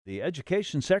The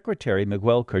Education Secretary,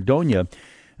 Miguel Cardona,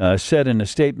 said in a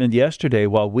statement yesterday,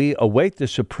 while we await the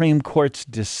Supreme Court's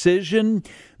decision,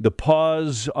 the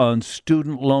pause on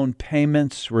student loan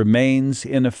payments remains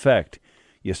in effect.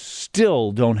 You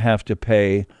still don't have to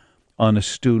pay on a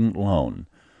student loan.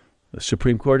 The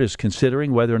Supreme Court is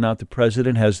considering whether or not the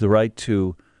president has the right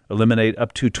to eliminate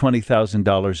up to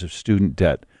 $20,000 of student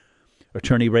debt.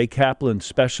 Attorney Ray Kaplan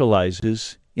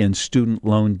specializes in student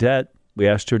loan debt. We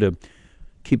asked her to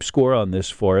keep score on this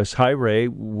for us. Hi, Ray.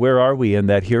 Where are we in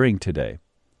that hearing today?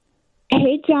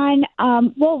 Hey, John.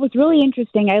 Well, it was really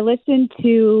interesting. I listened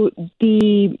to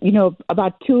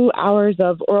about 2 hours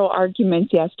of oral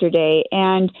arguments yesterday,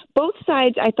 and both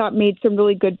sides, I thought, made some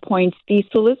really good points. The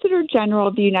Solicitor General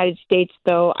of the United States,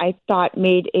 though, I thought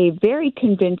made a very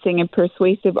convincing and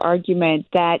persuasive argument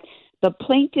that the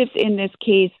plaintiffs in this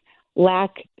case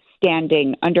lack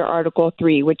standing under Article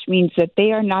 3, which means that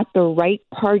they are not the right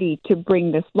party to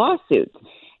bring this lawsuit.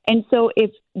 And so if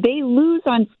they lose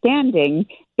on standing,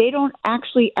 they don't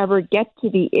actually ever get to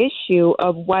the issue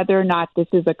of whether or not this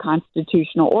is a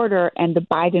constitutional order and the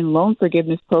Biden loan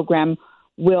forgiveness program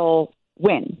will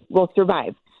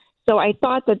survive. So I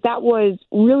thought that was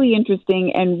really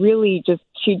interesting and really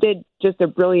she did just a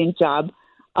brilliant job.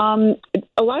 A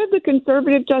lot of the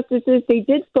conservative justices, they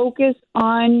did focus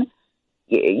on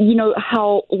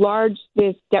how large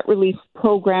this debt relief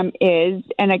program is.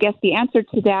 And I guess the answer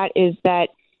to that is that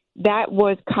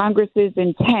was Congress's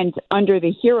intent under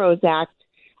the HEROES Act,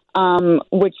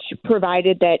 which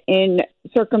provided that in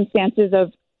circumstances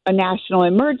of a national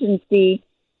emergency,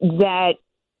 that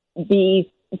the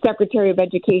Secretary of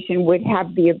Education would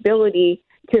have the ability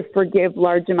to forgive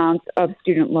large amounts of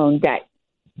student loan debt.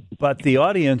 But the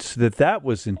audience that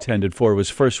was intended for was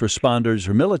first responders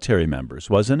or military members,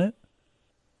 wasn't it?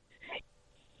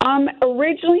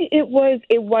 Originally, it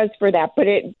was for that, but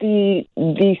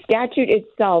the statute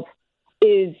itself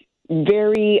is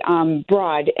very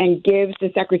broad and gives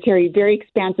the secretary very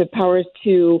expansive powers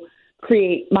to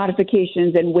create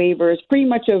modifications and waivers, pretty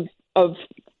much of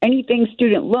anything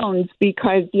student loans,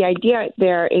 because the idea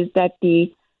there is that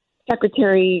the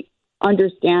secretary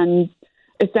understands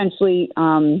essentially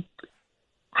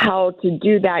how to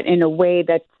do that in a way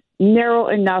that's narrow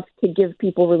enough to give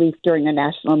people relief during a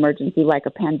national emergency, like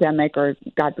a pandemic or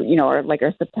or like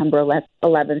a September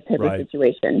 11th type of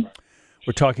situation.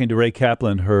 We're talking to Ray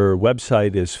Kaplan. Her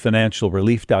website is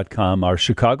financialrelief.com. Our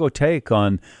Chicago take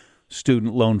on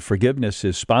student loan forgiveness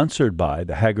is sponsored by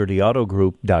the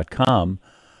HaggertyAutoGroup.com.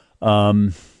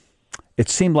 It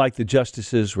seemed like the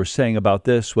justices were saying about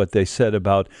this what they said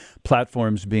about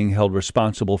platforms being held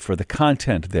responsible for the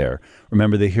content there.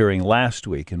 Remember the hearing last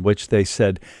week in which they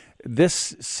said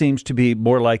this seems to be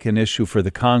more like an issue for the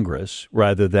Congress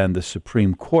rather than the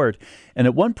Supreme Court. And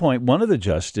at one point, one of the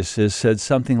justices said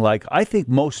something like, I think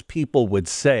most people would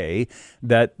say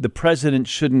that the president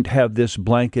shouldn't have this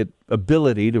blanket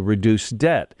ability to reduce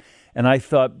debt. And I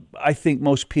thought, I think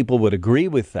most people would agree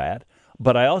with that.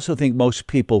 But I also think most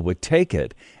people would take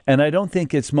it. And I don't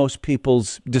think it's most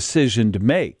people's decision to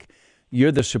make.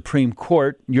 You're the Supreme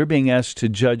Court. You're being asked to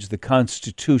judge the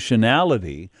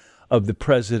constitutionality of the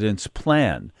president's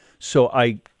plan. So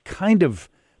I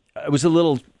was a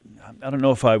little, I don't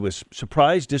know if I was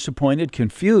surprised, disappointed,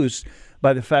 confused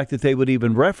by the fact that they would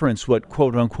even reference what,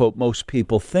 quote unquote, most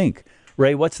people think.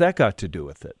 Ray, what's that got to do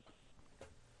with it?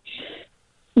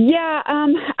 Yeah,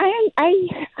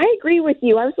 I agree with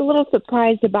you. I was a little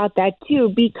surprised about that too,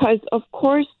 because of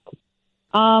course,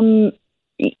 when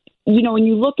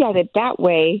you look at it that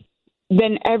way,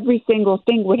 then every single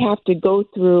thing would have to go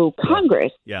through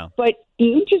Congress. Yeah. But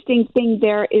the interesting thing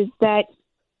there is that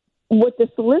what the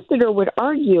solicitor would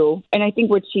argue, and I think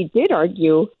what she did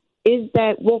argue, is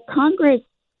that, well, Congress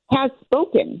has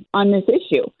spoken on this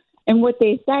issue. And what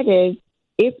they said is,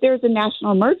 if there's a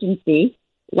national emergency,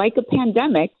 like a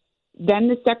pandemic, then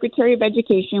the Secretary of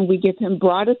Education, we give him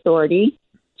broad authority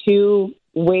to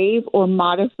waive or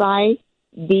modify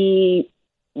the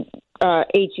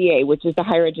HEA, which is the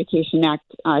Higher Education Act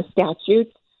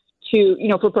statutes, to,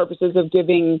 for purposes of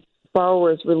giving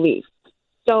borrowers relief.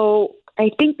 So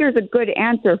I think there's a good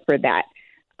answer for that.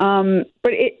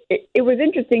 But it was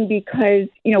interesting because,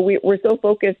 we're so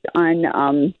focused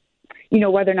on,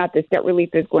 whether or not this debt relief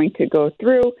is going to go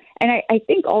through. And I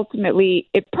think ultimately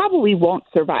it probably won't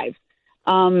survive.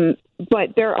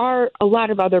 But there are a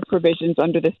lot of other provisions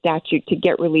under the statute to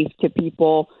get relief to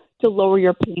people, to lower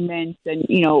your payments and,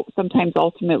 sometimes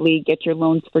ultimately get your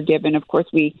loans forgiven. Of course,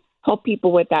 we help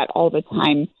people with that all the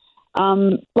time.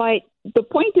 But the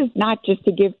point is not just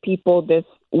to give people this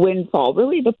windfall.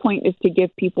 Really, the point is to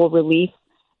give people relief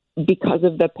because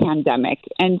of the pandemic.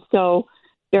 And so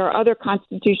there are other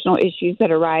constitutional issues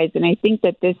that arise, and I think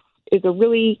that this is a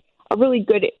really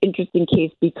good, interesting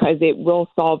case because it will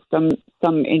solve some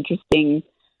interesting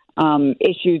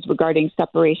issues regarding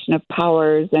separation of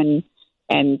powers and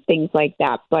things like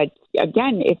that. But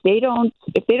again, if they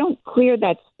don't clear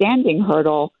that standing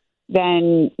hurdle,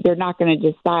 then they're not going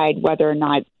to decide whether or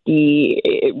not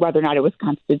it was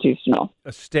constitutional.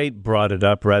 A state brought it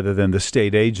up rather than the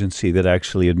state agency that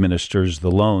actually administers the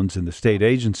loans, and the state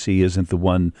agency isn't the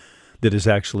one that is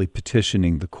actually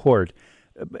petitioning the court.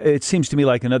 It seems to me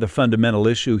like another fundamental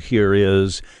issue here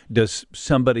is, does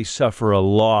somebody suffer a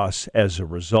loss as a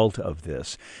result of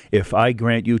this? If I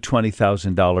grant you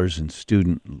 $20,000 in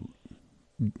student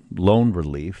loan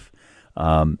relief,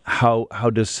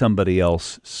 how does somebody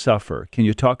else suffer? Can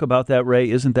you talk about that, Ray?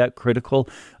 Isn't that critical?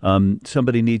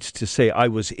 Somebody needs to say, I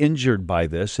was injured by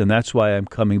this, and that's why I'm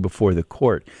coming before the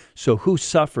court. So who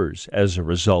suffers as a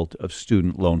result of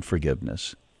student loan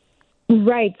forgiveness?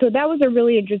 Right. So that was a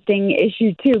really interesting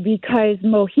issue, too, because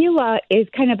MOHELA is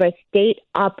kind of a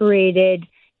state-operated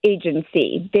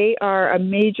agency. They are a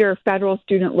major federal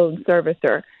student loan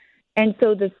servicer. And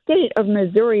so the state of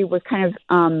Missouri was kind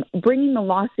of bringing the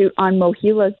lawsuit on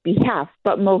MOHELA's behalf.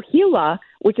 But MOHELA,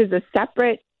 which is a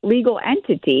separate legal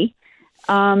entity,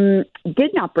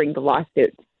 did not bring the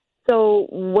lawsuit. So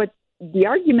what the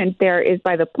argument there is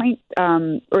by the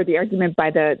or the argument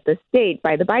by the state,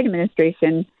 by the Biden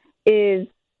administration, is,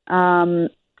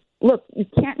 look, you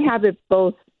can't have it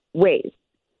both ways.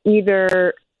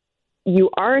 Either you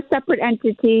are a separate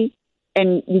entity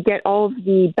and you get all of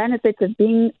the benefits of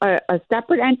being a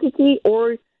separate entity,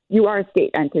 or you are a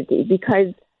state entity.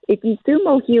 Because if you sue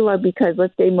MOHELA because,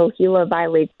 let's say, MOHELA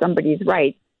violates somebody's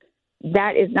rights,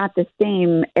 that is not the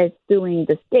same as suing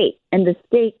the state. And the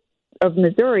state of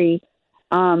Missouri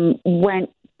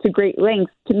went to great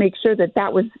lengths to make sure that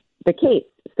that was the case,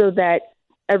 so that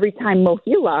every time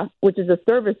MOHELA, which is a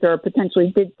servicer,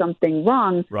 potentially did something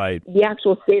wrong, right, the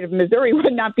actual state of Missouri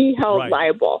would not be held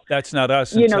liable. That's not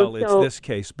us until it's this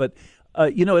case. But,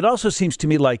 it also seems to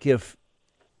me like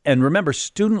and remember,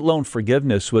 student loan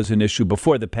forgiveness was an issue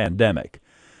before the pandemic.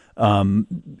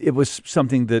 It was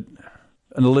something that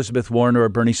an Elizabeth Warren or a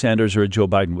Bernie Sanders or a Joe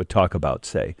Biden would talk about,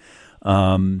 say.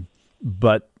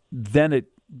 But then it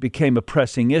became a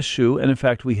pressing issue, and in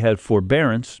fact, we had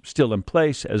forbearance still in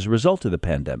place as a result of the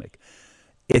pandemic.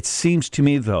 It seems to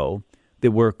me, though,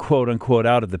 that we're quote-unquote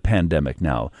out of the pandemic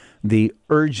now. The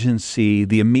urgency,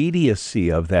 the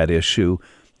immediacy of that issue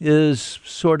is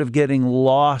sort of getting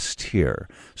lost here.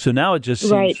 So now it just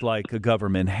seems like a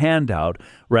government handout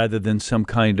rather than some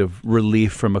kind of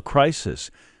relief from a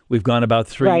crisis. We've gone about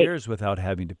 3 years without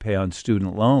having to pay on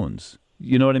student loans.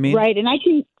 You know what I mean? Right. And I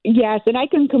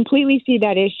can completely see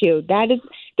that issue.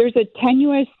 There's a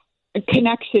tenuous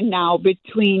connection now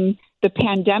between the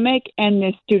pandemic and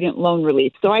this student loan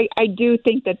relief. So I do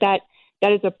think that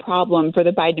is a problem for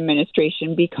the Biden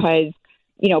administration because,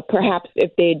 perhaps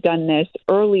if they had done this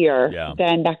earlier,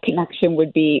 then that connection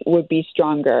would be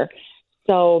stronger.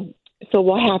 So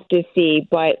we'll have to see.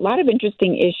 But a lot of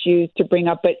interesting issues to bring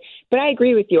up. But I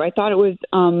agree with you. I thought it was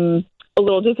a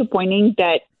little disappointing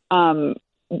that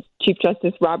Chief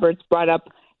Justice Roberts brought up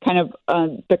kind of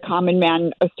the common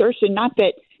man assertion, not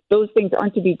that those things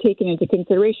aren't to be taken into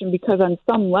consideration, because on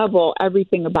some level,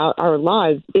 everything about our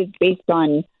laws is based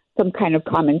on some kind of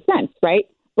common sense, right?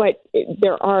 But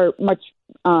there are much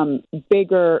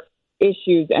bigger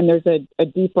issues, and there's a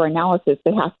deeper analysis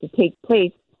that has to take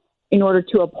place in order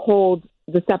to uphold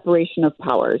the separation of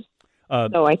powers.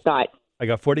 So I thought... I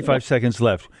got 45 seconds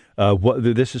left.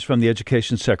 This is from the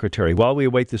Education Secretary. While we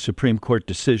await the Supreme Court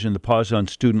decision, the pause on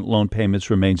student loan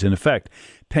payments remains in effect.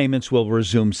 Payments will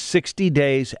resume 60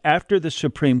 days after the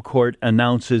Supreme Court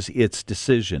announces its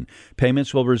decision.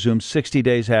 Payments will resume 60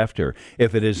 days after.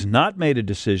 If it has not made a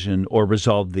decision or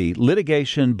resolved the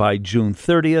litigation by June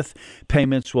 30th,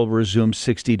 payments will resume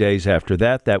 60 days after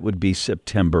that. That would be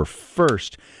September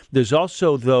 1st. There's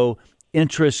also, though,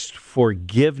 interest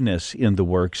forgiveness in the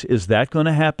works. Is that going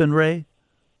to happen, Ray?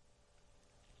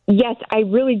 Yes, I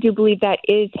really do believe that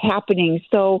is happening.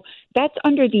 So that's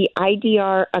under the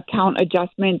IDR account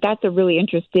adjustment. That's a really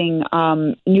interesting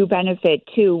new benefit,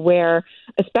 too, where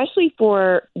especially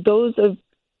for those of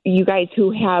you guys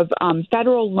who have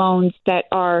federal loans that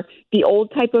are the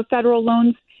old type of federal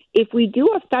loans, if we do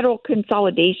a federal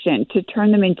consolidation to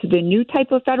turn them into the new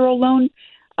type of federal loan,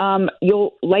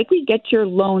 you'll likely get your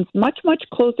loans much, much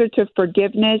closer to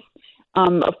forgiveness.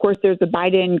 Of course, there's the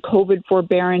Biden COVID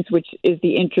forbearance, which is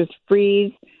the interest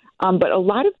freeze. But a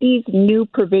lot of these new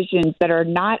provisions that are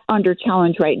not under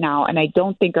challenge right now, and I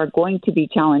don't think are going to be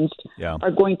challenged,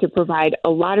 are going to provide a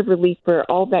lot of relief for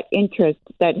all that interest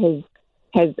that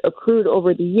has accrued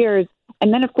over the years.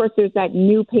 And then, of course, there's that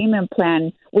new payment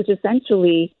plan, which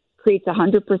essentially creates a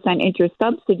 100% interest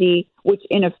subsidy, which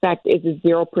in effect is a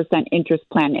 0% interest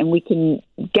plan. And we can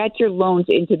get your loans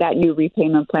into that new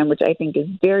repayment plan, which I think is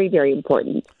very, very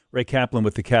important. Ray Kaplan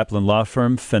with the Kaplan Law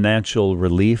Firm.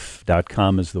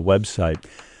 Financialrelief.com is the website.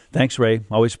 Thanks, Ray.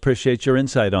 Always appreciate your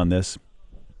insight on this.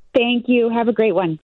 Thank you. Have a great one.